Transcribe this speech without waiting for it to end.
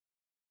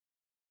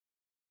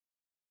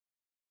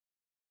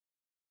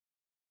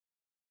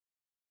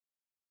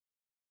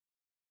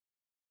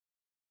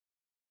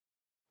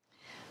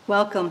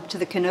Welcome to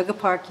the Canoga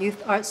Park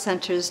Youth Art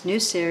Center's new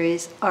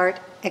series, Art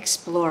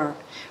Explorer,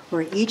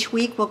 where each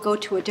week we'll go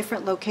to a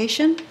different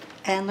location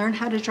and learn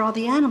how to draw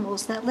the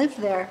animals that live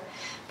there.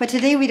 But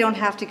today we don't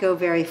have to go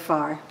very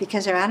far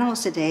because our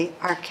animals today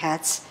are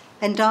cats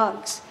and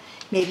dogs.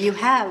 Maybe you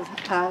have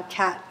a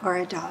cat or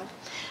a dog.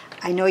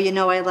 I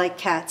know I like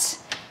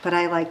cats, but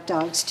I like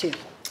dogs too.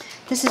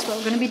 This is what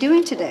we're going to be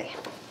doing today.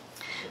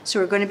 So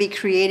we're going to be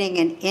creating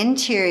an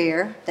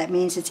interior, that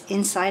means it's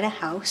inside a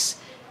house,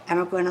 and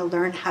we're going to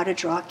learn how to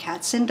draw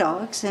cats and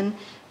dogs and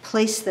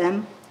place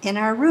them in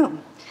our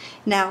room.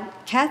 Now,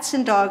 cats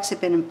and dogs have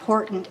been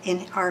important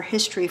in our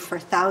history for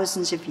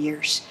thousands of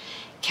years.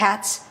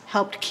 Cats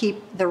helped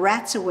keep the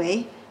rats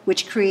away,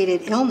 which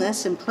created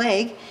illness and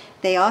plague.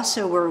 They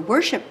also were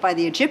worshipped by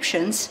the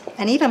Egyptians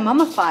and even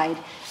mummified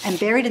and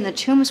buried in the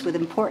tombs with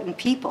important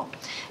people.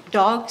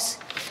 Dogs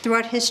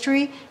throughout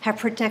history have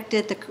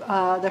protected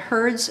the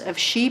herds of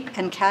sheep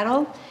and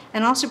cattle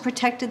and also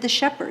protected the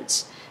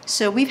shepherds.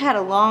 So we've had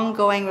a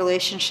long-going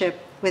relationship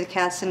with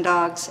cats and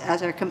dogs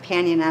as our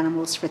companion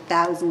animals for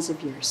thousands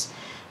of years.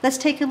 Let's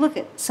take a look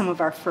at some of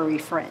our furry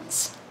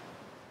friends.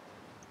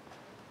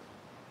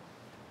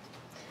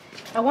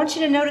 I want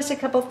you to notice a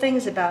couple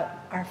things about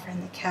our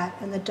friend the cat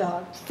and the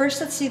dog. First,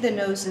 let's see the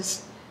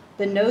noses.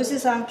 The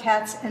noses on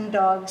cats and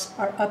dogs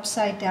are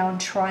upside down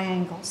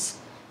triangles.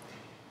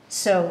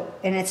 So,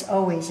 and it's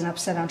always an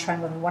upside down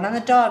triangle. The one on the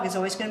dog is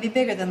always going to be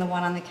bigger than the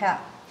one on the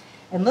cat.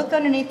 And look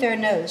underneath their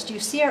nose. Do you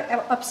see our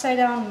upside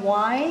down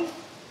Y?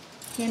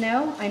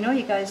 I know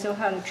you guys know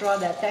how to draw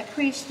that. That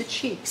creates the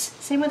cheeks.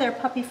 Same with our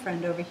puppy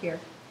friend over here.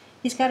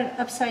 He's got an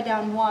upside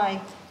down Y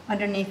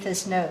underneath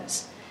his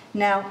nose.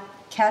 Now,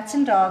 cats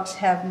and dogs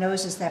have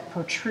noses that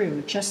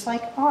protrude, just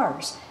like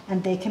ours,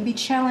 and they can be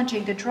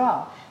challenging to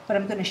draw. But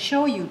I'm going to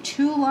show you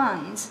two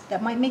lines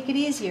that might make it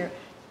easier.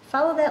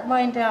 Follow that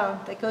line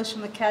down that goes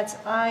from the cat's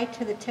eye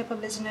to the tip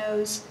of his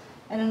nose,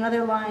 and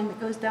another line that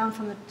goes down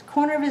from the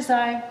corner of his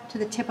eye to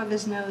the tip of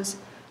his nose.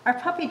 Our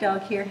puppy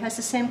dog here has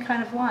the same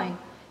kind of line.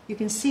 You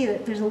can see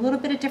that there's a little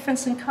bit of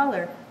difference in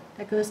color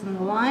that goes from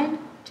the line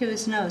to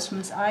his nose, from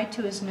his eye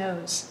to his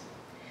nose.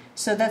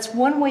 So that's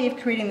one way of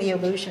creating the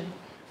illusion.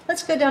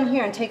 Let's go down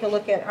here and take a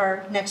look at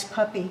our next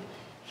puppy.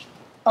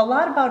 A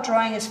lot about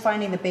drawing is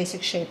finding the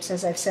basic shapes,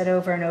 as I've said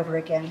over and over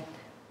again.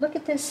 Look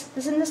at this.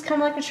 Isn't this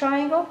kind of like a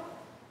triangle?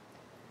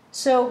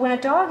 So when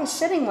a dog is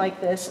sitting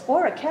like this,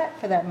 or a cat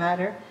for that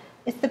matter,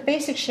 if the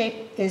basic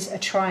shape is a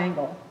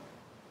triangle.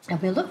 And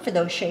we look for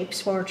those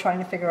shapes when we're trying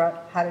to figure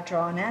out how to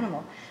draw an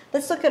animal.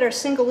 Let's look at our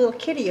single little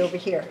kitty over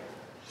here.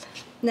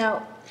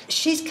 Now,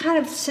 she's kind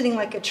of sitting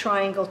like a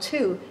triangle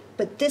too,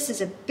 but this is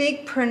a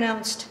big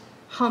pronounced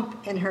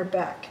hump in her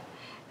back.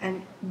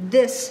 And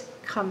this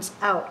comes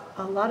out.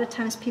 A lot of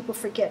times people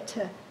forget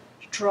to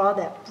draw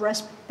that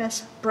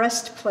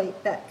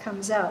breastplate that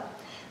comes out.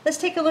 Let's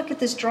take a look at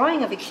this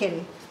drawing of a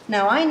kitty.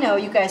 Now I know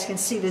you guys can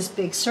see this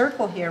big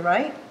circle here,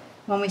 right?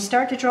 When we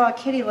start to draw a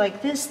kitty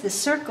like this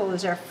circle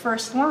is our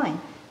first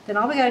line. Then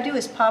all we gotta do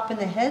is pop in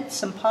the head,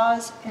 some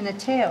paws, and a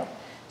tail.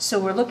 So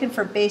we're looking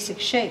for basic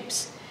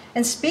shapes.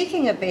 And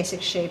speaking of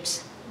basic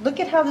shapes,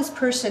 look at how this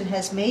person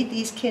has made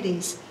these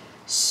kitties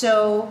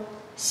so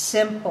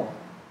simple.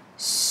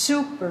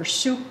 Super,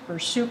 super,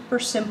 super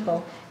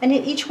simple. And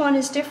yet each one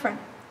is different.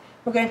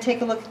 We're going to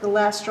take a look at the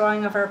last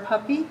drawing of our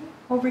puppy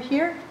over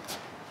here.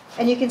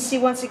 And you can see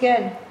once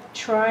again,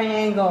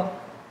 triangle.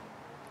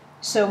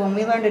 So when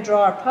we learn to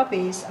draw our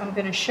puppies, I'm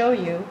going to show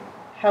you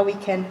how we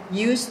can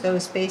use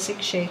those basic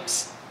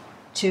shapes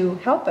to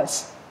help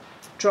us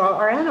draw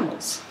our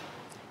animals.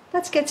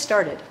 Let's get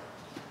started.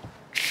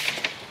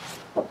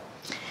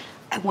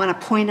 I want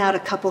to point out a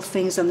couple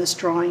things on this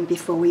drawing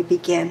before we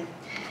begin.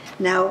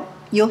 Now,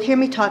 you'll hear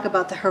me talk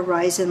about the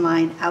horizon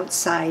line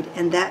outside,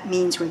 and that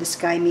means where the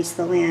sky meets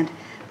the land.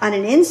 On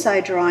an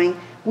inside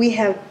drawing, we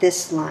have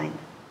this line.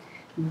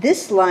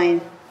 This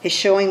line is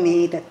showing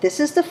me that this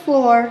is the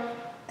floor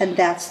and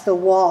that's the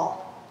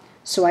wall.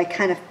 So I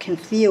kind of can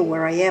feel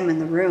where I am in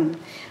the room.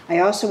 I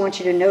also want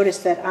you to notice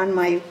that on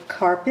my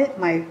carpet,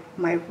 my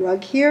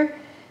rug here,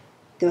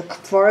 the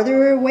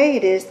farther away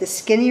it is, the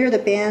skinnier the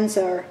bands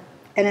are.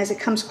 And as it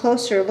comes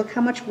closer, look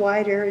how much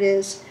wider it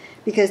is,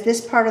 because this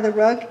part of the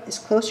rug is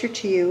closer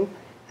to you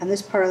and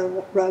this part of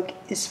the rug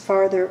is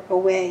farther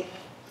away.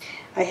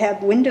 I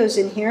have windows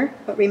in here,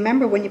 but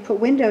remember when you put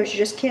windows, you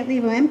just can't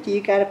leave them empty.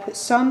 You got to put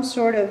some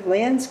sort of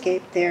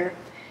landscape there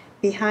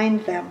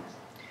behind them.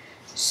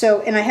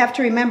 So, and I have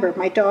to remember,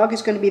 my dog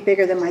is going to be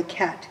bigger than my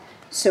cat.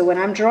 So when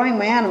I'm drawing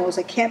my animals,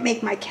 I can't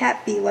make my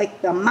cat be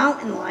like the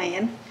mountain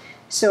lion.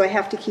 So I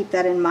have to keep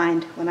that in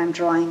mind when I'm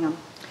drawing them.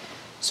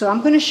 So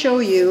I'm going to show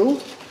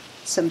you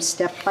some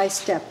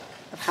step-by-step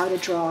of how to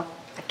draw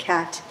a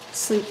cat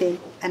sleeping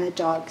and a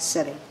dog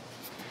sitting.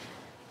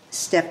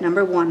 Step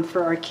number 1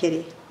 for our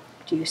kitty.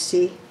 Do you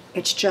see?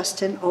 It's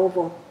just an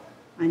oval.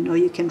 I know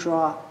you can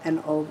draw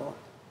an oval.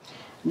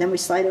 And then we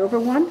slide over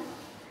one.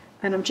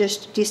 And do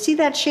you see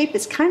that shape?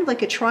 It's kind of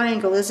like a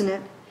triangle, isn't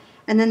it?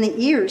 And then the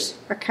ears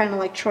are kind of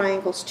like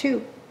triangles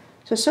too.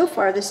 So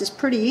far this is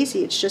pretty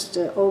easy. It's just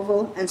an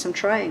oval and some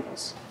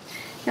triangles.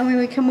 And when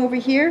we come over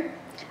here,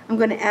 I'm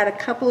going to add a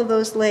couple of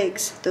those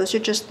legs. Those are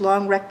just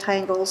long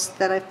rectangles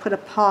that I've put a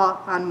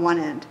paw on one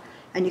end.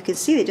 And you can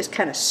see they just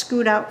kind of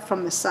scoot out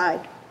from the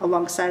side,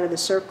 alongside of the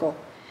circle.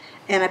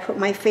 And I put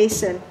my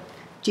face in.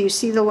 Do you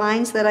see the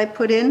lines that I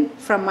put in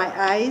from my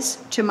eyes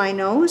to my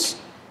nose?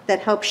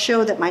 That helps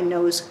show that my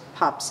nose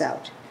pops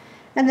out.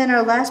 And then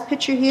our last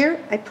picture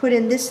here, I put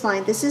in this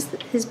line. This is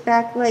his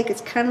back leg.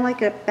 It's kind of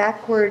like a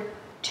backward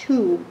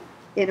tube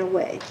in a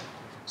way.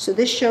 So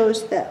this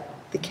shows that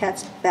the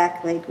cat's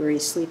back leg where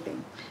he's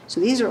sleeping. So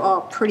these are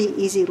all pretty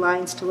easy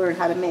lines to learn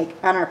how to make.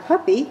 On our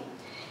puppy,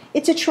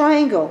 it's a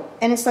triangle,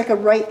 and it's like a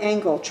right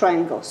angle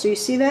triangle. So you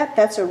see that?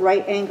 That's a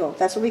right angle.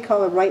 That's what we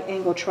call a right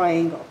angle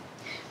triangle.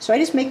 So I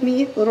just make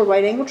me a little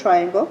right angle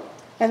triangle,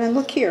 and then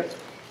look here.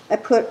 I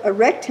put a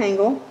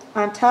rectangle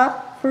on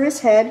top for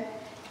his head,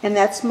 and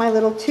that's my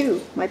little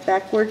two, my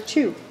backward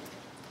two,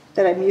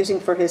 that I'm using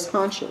for his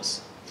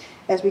haunches.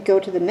 As we go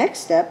to the next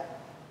step,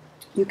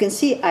 you can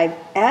see I've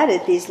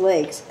added these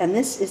legs, and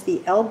this is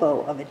the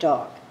elbow of a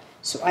dog.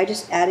 So I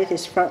just added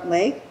his front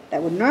leg.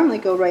 That would normally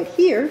go right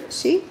here,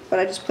 see? But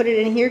I just put it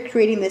in here,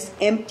 creating this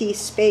empty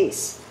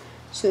space.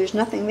 So there's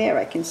nothing there,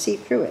 I can see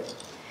through it.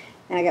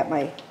 And I got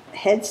my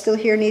head still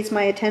here, needs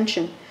my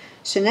attention.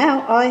 So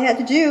now all I had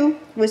to do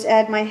was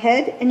add my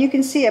head, and you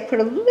can see I put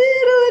a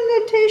little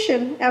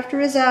indentation after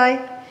his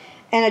eye,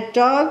 and a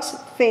dog's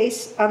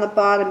face on the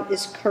bottom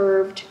is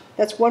curved.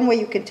 That's one way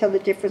you can tell the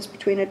difference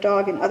between a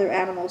dog and other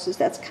animals, is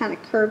that's kind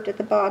of curved at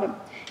the bottom.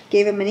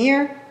 Gave him an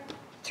ear,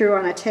 threw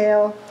on a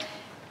tail,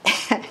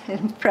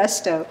 and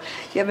presto,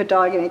 you have a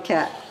dog and a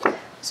cat.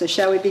 So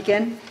shall we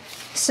begin?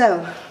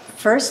 So,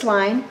 first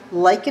line,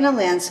 like in a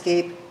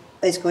landscape,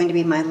 is going to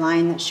be my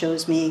line that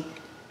shows me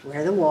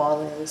where the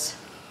wall is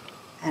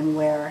and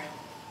where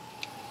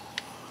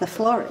the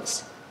floor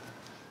is.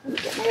 Let me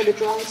get my other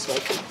drawing so I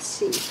can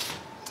see.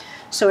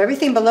 So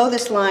everything below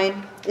this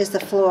line is the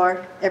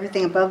floor,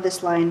 everything above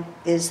this line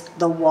is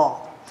the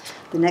wall.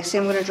 The next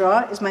thing I'm going to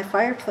draw is my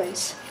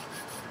fireplace.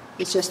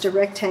 It's just a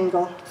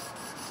rectangle.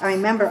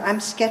 Remember,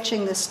 I'm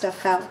sketching this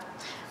stuff out.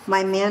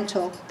 My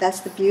mantle, that's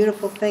the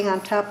beautiful thing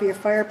on top of your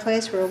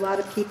fireplace where a lot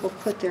of people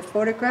put their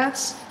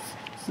photographs.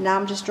 Now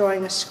I'm just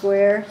drawing a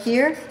square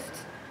here.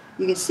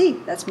 You can see,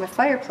 that's my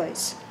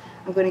fireplace.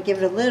 I'm going to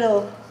give it a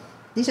little,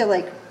 these are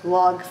like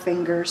log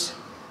fingers.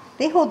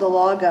 They hold the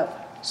log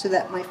up so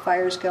that my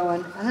fire's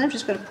going. And then I'm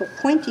just going to put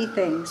pointy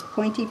things,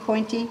 pointy,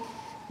 pointy.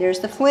 There's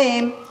the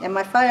flame and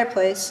my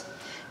fireplace.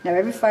 Now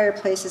every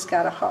fireplace has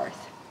got a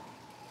hearth.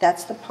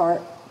 That's the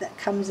part that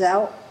comes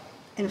out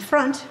in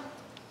front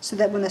so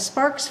that when the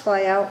sparks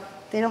fly out,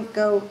 they don't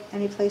go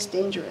anyplace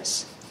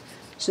dangerous.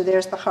 So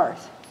there's the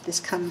hearth. This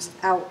comes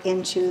out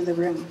into the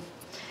room.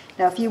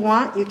 Now if you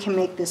want, you can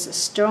make this a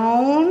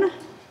stone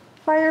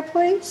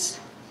fireplace,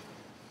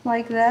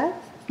 like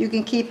that. You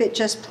can keep it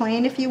just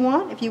plain if you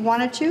want. If you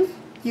wanted to,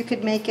 you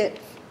could make it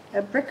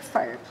a brick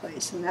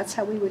fireplace, and that's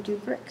how we would do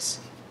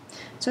bricks.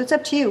 So it's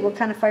up to you what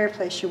kind of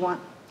fireplace you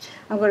want.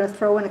 I'm going to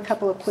throw in a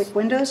couple of quick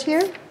windows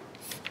here.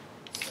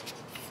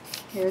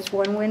 Here's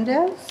one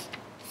window.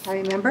 Now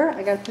remember,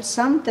 I got to put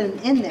something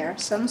in there,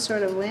 some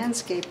sort of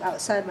landscape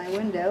outside my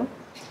window.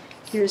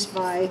 Here's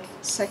my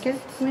second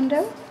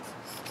window.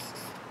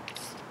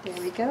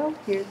 There we go.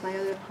 Here's my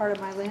other part of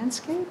my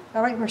landscape.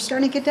 All right, we're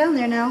starting to get down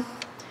there now.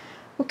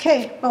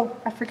 Okay, oh,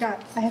 I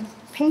forgot. I have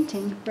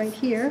painting right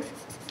here.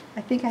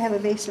 I think I have a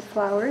vase of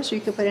flowers, or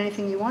you could put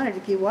anything you wanted.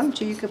 If you wanted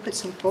to, you could put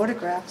some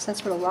photographs.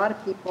 That's what a lot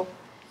of people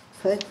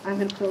put. I'm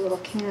going to put a little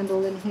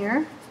candle in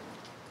here,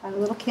 a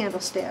little candle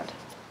stand.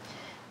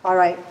 All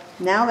right,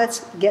 now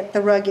let's get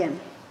the rug in.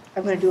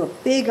 I'm going to do a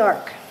big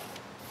arc.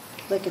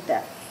 Look at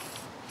that.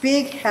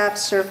 Big half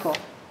circle.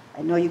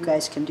 I know you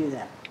guys can do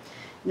that.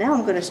 Now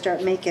I'm going to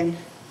start making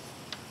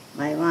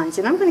my lines.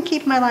 And I'm going to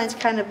keep my lines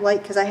kind of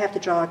light because I have to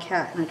draw a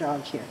cat and a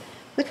dog here.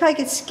 Look how I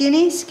get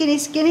skinny, skinny,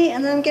 skinny,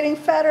 and then I'm getting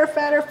fatter,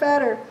 fatter,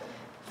 fatter.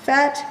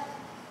 Fat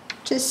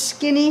to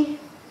skinny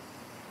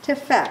to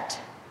fat.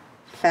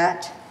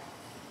 Fat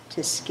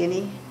to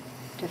skinny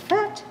to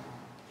fat.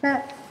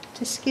 Fat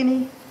to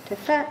skinny to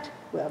fat.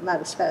 Well, not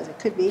as fat as it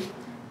could be.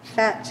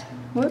 Fat,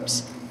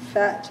 whoops,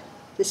 fat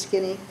to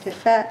skinny to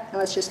fat. And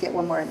let's just get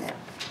one more in there.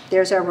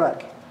 There's our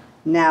rug.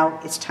 Now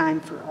it's time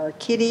for our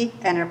kitty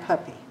and our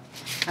puppy.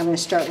 I'm going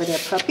to start with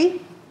our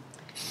puppy.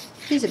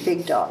 He's a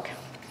big dog.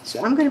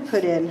 So I'm going to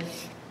put in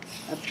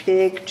a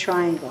big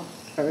triangle.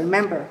 But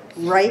remember,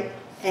 right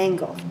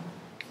angle.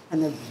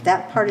 And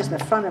that part is the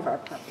front of our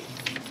puppy.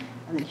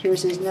 And then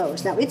here's his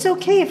nose. Now it's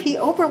okay if he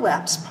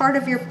overlaps part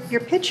of your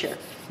picture.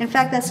 In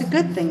fact, that's a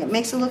good thing. It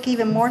makes it look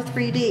even more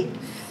 3D.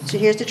 So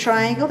here's the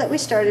triangle that we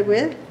started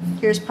with.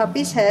 Here's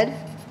Puppy's head.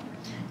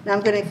 Now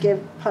I'm going to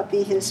give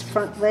Puppy his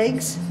front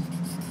legs.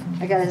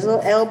 I got his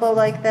little elbow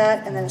like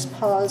that, and then his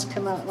paws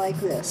come out like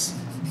this.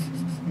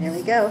 There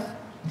we go.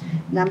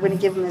 Now I'm going to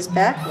give him his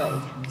back leg.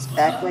 His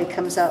back leg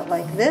comes out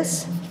like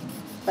this,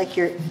 like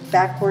your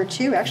backward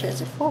two. Actually,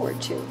 it's a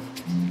forward two.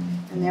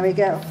 And there we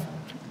go.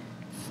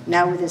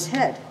 Now with his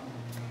head,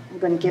 I'm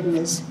going to give him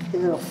his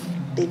little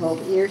big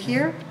old ear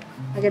here.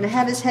 I'm going to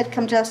have his head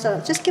come just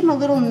out. Just give him a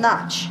little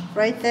notch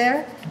right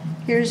there.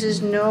 Here's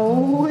his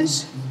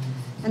nose.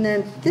 And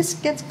then this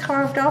gets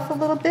carved off a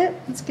little bit.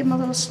 Let's give him a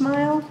little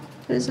smile.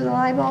 Put his little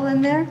eyeball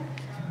in there.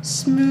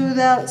 Smooth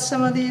out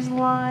some of these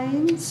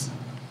lines.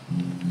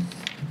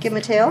 Give him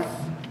a tail.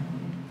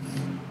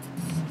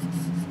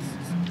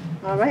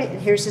 All right,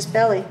 and here's his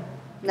belly.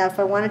 Now if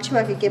I wanted to,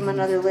 I could give him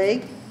another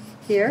leg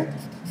here.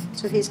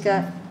 So he's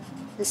got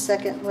his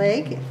second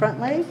leg, front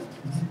leg,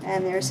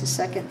 and there's his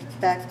second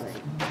back leg.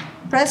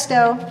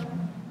 Presto!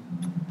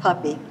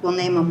 Puppy. We'll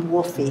name him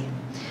Wolfie.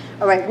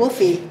 All right,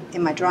 Wolfie,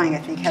 in my drawing, I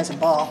think, has a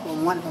ball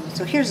on one of them.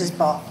 So here's his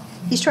ball.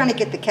 He's trying to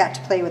get the cat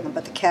to play with him,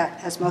 but the cat,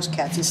 as most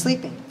cats, is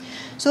sleeping.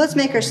 So let's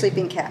make our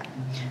sleeping cat.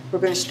 We're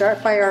going to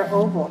start by our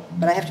oval,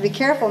 but I have to be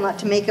careful not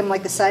to make him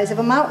like the size of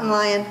a mountain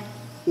lion.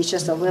 He's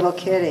just a little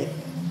kitty.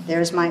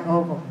 There's my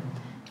oval.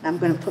 And I'm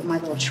going to put my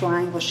little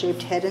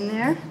triangle-shaped head in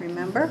there,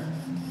 remember?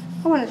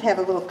 I want it to have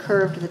a little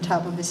curve to the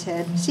top of his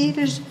head. See,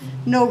 there's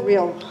no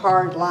real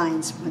hard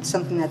lines with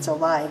something that's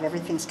alive.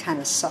 Everything's kind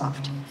of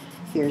soft.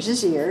 Here's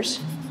his ears.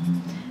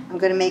 I'm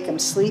going to make him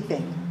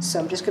sleeping. So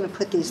I'm just going to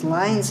put these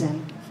lines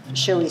in to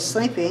show he's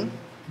sleeping.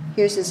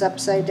 Here's his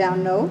upside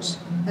down nose.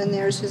 And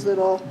there's his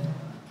little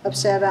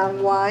upside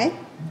down Y.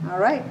 All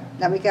right,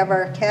 now we got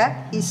our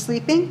cat. He's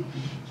sleeping.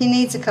 He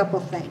needs a couple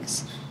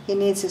things. He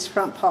needs his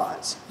front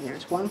paws.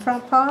 There's one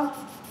front paw.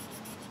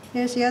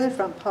 Here's the other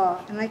front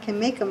paw. And I can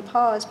make him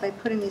pause by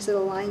putting these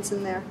little lines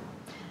in there.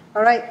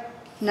 All right,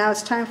 now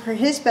it's time for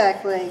his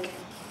back leg.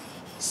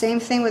 Same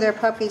thing with our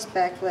puppy's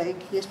back leg.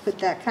 You just put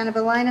that kind of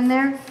a line in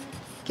there.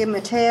 Give him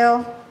a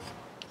tail.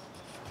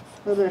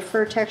 A little bit of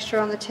fur texture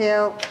on the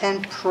tail.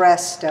 And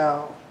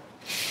presto.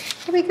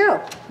 There we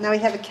go. Now we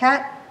have a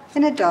cat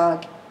and a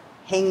dog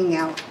hanging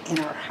out in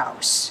our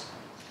house.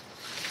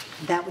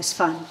 That was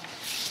fun.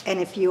 And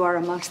if you are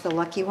amongst the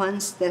lucky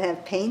ones that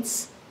have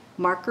paints,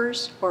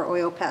 markers, or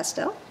oil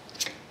pastel,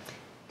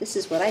 this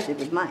is what I did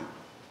with mine.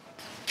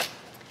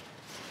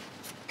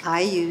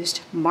 I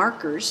used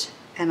markers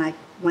and I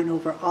went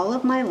over all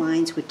of my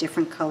lines with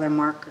different color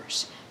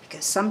markers,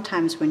 because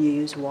sometimes when you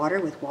use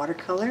water with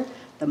watercolor,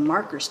 the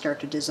markers start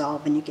to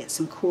dissolve and you get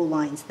some cool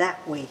lines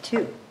that way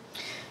too.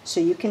 So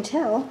you can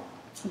tell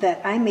that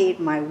I made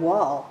my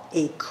wall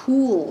a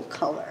cool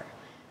color.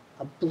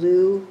 A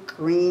blue,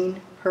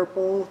 green,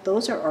 purple,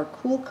 those are our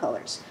cool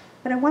colors.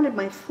 But I wanted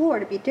my floor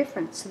to be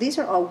different. So these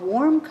are all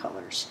warm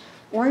colors.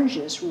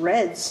 Oranges,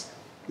 reds,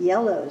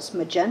 yellows,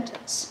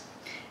 magentas.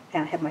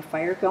 And I have my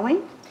fire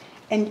going.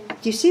 And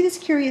do you see this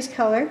curious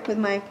color with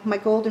my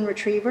golden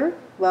retriever?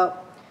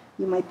 Well,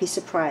 you might be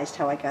surprised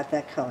how I got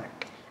that color.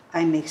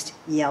 I mixed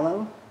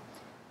yellow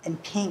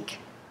and pink.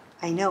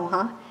 I know,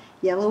 huh?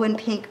 Yellow and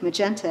pink,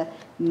 magenta,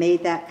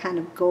 made that kind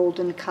of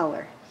golden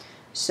color.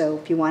 So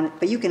if you want it,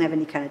 but you can have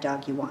any kind of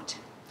dog you want.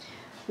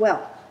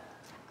 Well,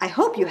 I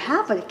hope you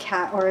have a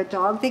cat or a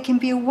dog that can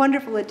be a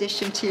wonderful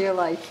addition to your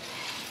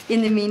life.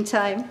 In the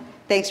meantime,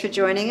 thanks for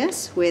joining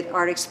us with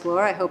Art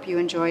Explorer. I hope you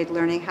enjoyed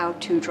learning how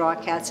to draw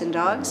cats and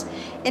dogs.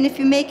 And if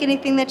you make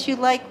anything that you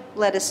like,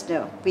 let us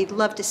know. We'd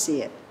love to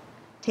see it.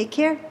 Take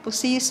care. We'll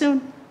see you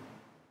soon.